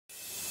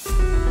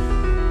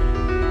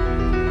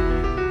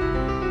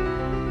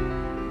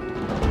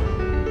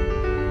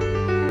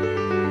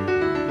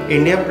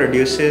India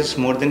produces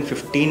more than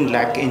 15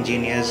 lakh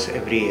engineers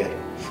every year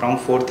from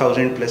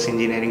 4,000 plus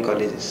engineering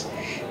colleges.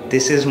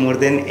 This is more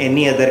than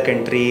any other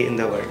country in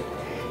the world.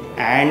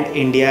 And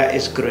India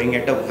is growing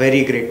at a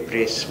very great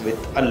pace with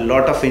a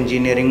lot of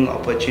engineering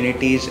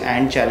opportunities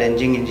and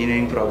challenging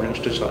engineering problems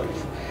to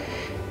solve.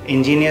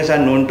 Engineers are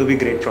known to be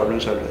great problem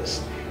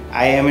solvers.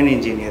 I am an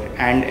engineer,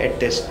 and at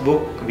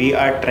Testbook we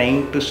are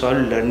trying to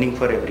solve learning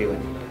for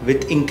everyone.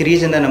 With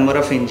increase in the number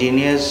of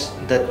engineers,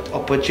 the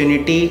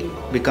opportunity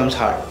becomes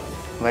hard.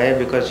 Why?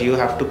 Because you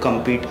have to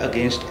compete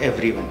against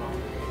everyone.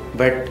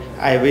 But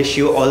I wish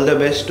you all the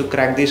best to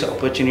crack these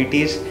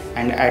opportunities,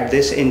 and at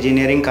this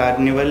Engineering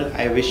Carnival,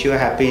 I wish you a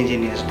happy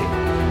Engineers Day.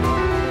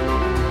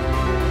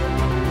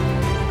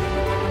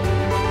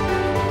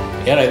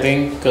 Yeah, I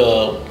think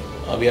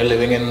we are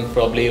living in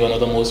probably one of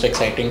the most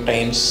exciting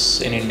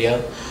times in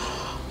India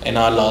in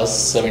our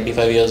last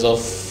 75 years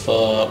of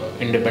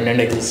independent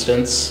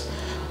existence.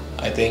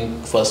 I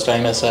think first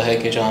time ऐसा है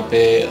कि जहाँ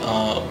पे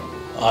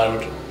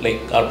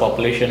our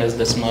population is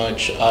this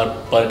much, our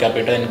per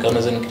capita income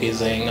is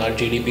increasing, our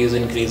GDP is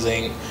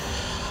increasing,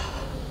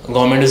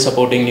 government is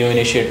supporting new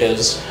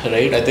initiatives,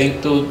 right? I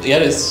think तो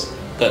यार इस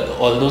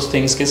all those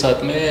things के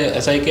साथ में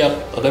ऐसा है कि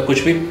आप अगर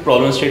कुछ भी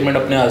problem statement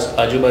अपने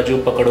आजू बाजू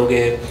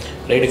पकड़ोगे,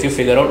 right? If you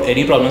figure out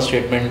any problem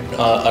statement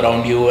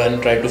around you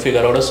and try to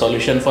figure out a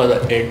solution for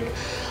it,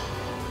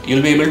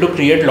 you'll be able to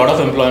create a lot of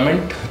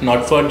employment,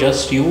 not for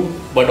just you,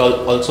 but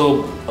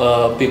also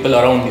people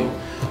around you.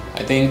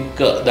 I think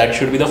that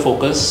should be the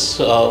focus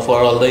for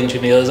all the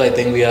engineers. I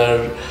think we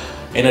are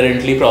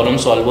inherently problem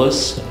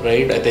solvers,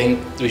 right? I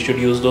think we should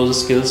use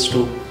those skills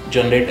to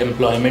generate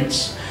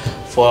employments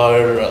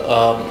for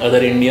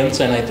other Indians,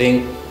 and I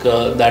think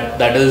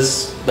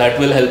that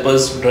will help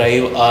us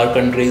drive our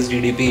country's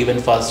GDP even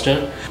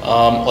faster.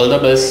 All the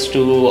best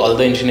to all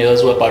the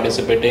engineers who are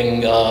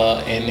participating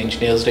in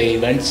Engineers Day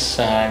events,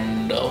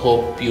 and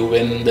hope you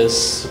win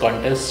this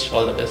contest.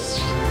 All the best.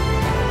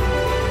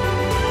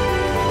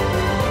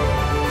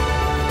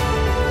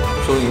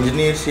 So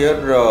engineers here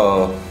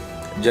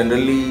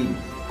generally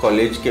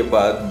college के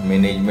बाद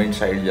management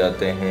side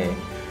जाते हैं,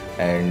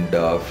 and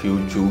few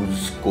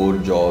choose core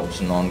jobs,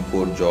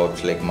 non-core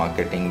jobs like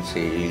marketing,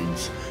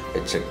 sales,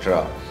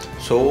 etc.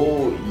 So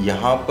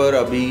यहाँ पर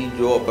अभी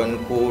जो अपन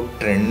को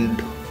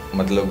trend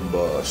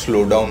मतलब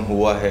स्लो डाउन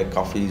हुआ है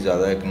काफ़ी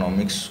ज़्यादा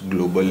इकोनॉमिक्स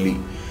ग्लोबली,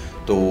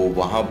 तो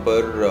वहाँ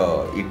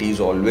पर it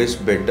is always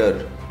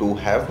better to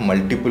have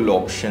multiple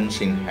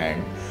options in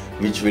hand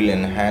which will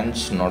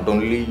enhance not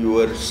only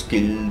your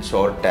skills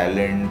or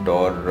talent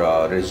or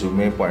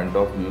resume point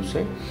of view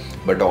say,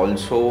 but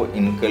also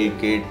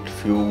inculcate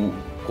few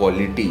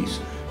qualities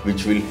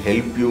which will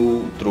help you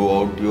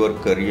throughout your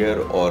career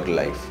or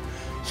life.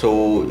 So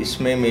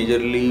इसमें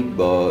majorly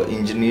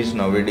engineers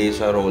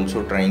nowadays are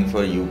also trying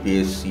for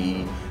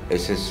UPSC,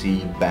 SSC,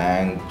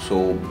 bank.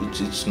 So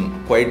it's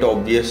quite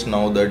obvious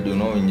now that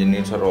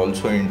engineers are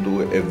also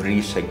into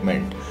every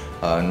segment,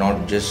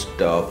 not just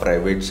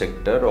private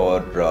sector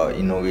or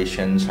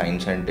innovation,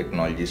 science and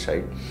technology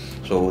side.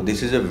 So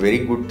this is a very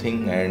good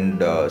thing,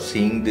 and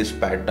seeing this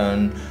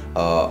pattern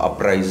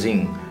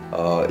uprising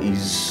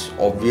is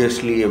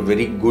obviously a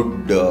very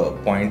good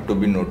point to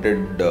be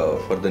noted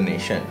for the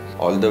nation.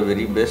 All the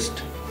very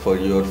best for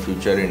your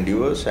future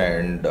endeavors,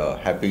 and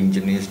happy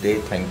Engineers Day.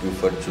 Thank you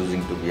for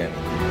choosing to be an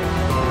engineer.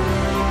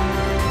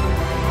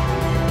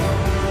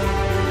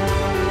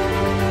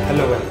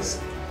 Hello guys,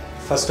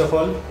 first of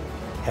all,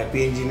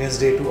 happy Engineers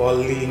Day to all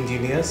the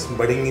engineers,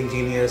 budding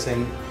engineers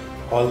and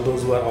all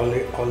those who are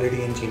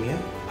already engineer.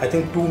 I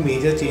think two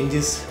major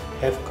changes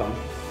have come,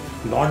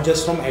 not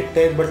just from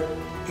EdTech but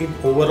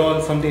overall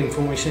from the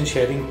information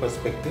sharing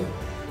perspective.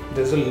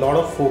 There's a lot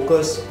of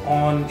focus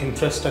on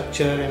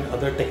infrastructure and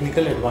other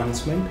technical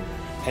advancement,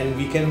 and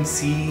we can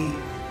see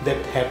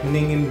that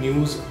happening in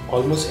news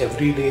almost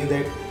every day,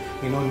 that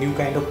new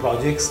kind of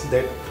projects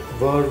that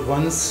were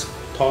once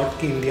thought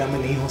कि India में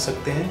नहीं हो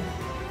सकते हैं,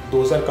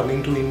 those are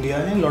coming to India,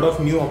 and a lot of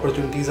new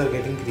opportunities are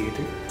getting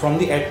created. From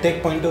the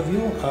EdTech point of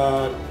view,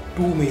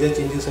 two major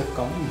changes have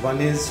come. One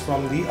is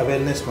from the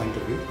awareness point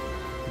of view.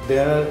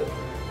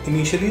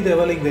 Initially there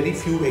were like very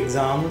few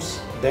exams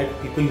that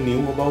people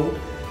knew about,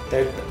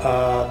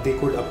 that they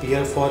could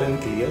appear for and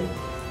clear,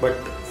 but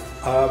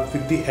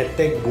with the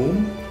EdTech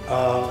boom,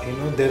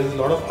 there is a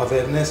lot of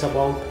awareness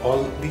about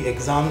all the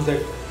exams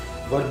that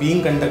were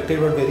being conducted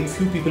but very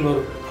few people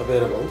were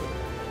aware about,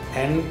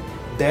 and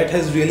that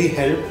has really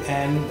helped.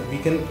 And we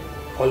can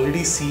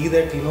already see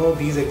that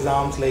these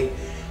exams like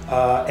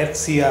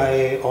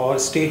FCI or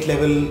state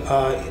level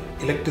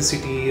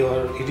electricity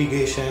or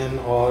irrigation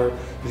or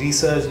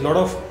research, a lot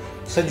of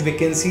such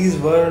vacancies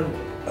were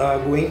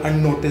going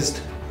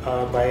unnoticed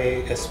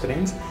by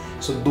aspirants.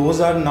 So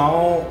those are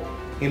now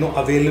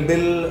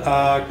available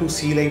to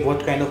see like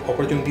what kind of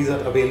opportunities are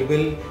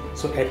available.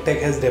 So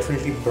EdTech has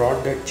definitely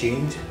brought that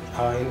change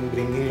in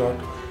bringing a lot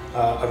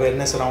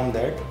awareness around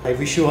that. I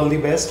wish you all the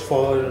best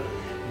for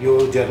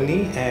your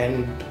journey,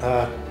 and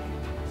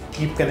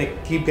keep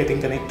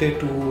getting connected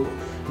to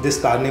this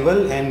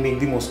carnival and make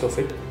the most of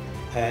it.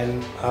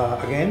 And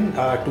again,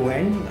 to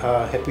end,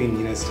 Happy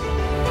Engineers Day.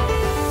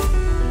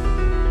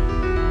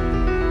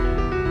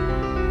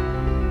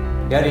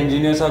 Yeah,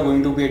 engineers are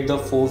going to be at the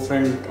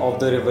forefront of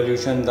the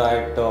revolution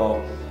that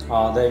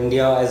the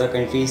India as a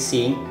country is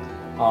seeing.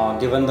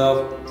 Given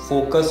the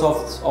focus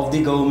of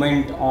the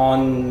government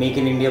on Make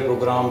in India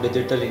program,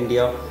 Digital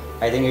India,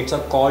 I think it's a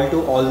call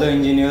to all the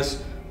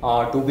engineers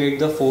to be at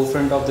the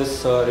forefront of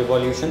this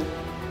revolution.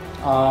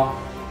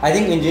 I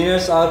think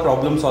engineers are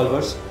problem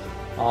solvers,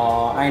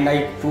 and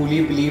I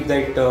truly believe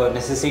that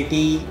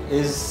necessity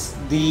is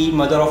the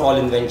mother of all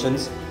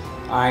inventions.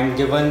 And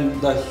given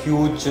the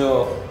huge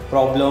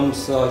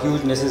problems,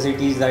 huge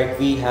necessities that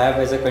we have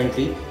as a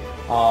country,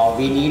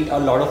 we need a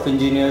lot of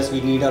engineers,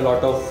 we need a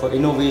lot of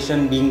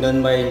innovation being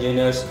done by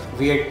engineers.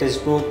 We at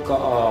Testbook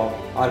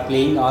are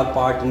playing our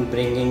part in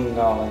bringing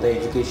the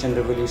education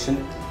revolution.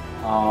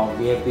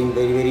 We have been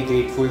very, very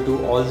grateful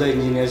to all the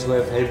engineers who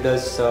have helped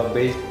us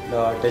build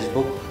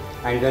Testbook,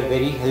 and we are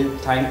very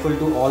thankful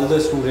to all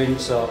the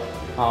students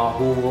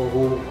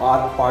who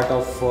are part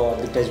of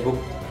the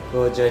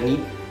Testbook journey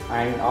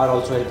and are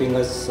also helping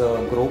us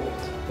grow.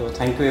 So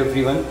thank you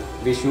everyone.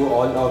 Wish you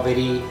all a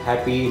very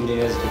happy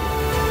Engineers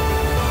Day.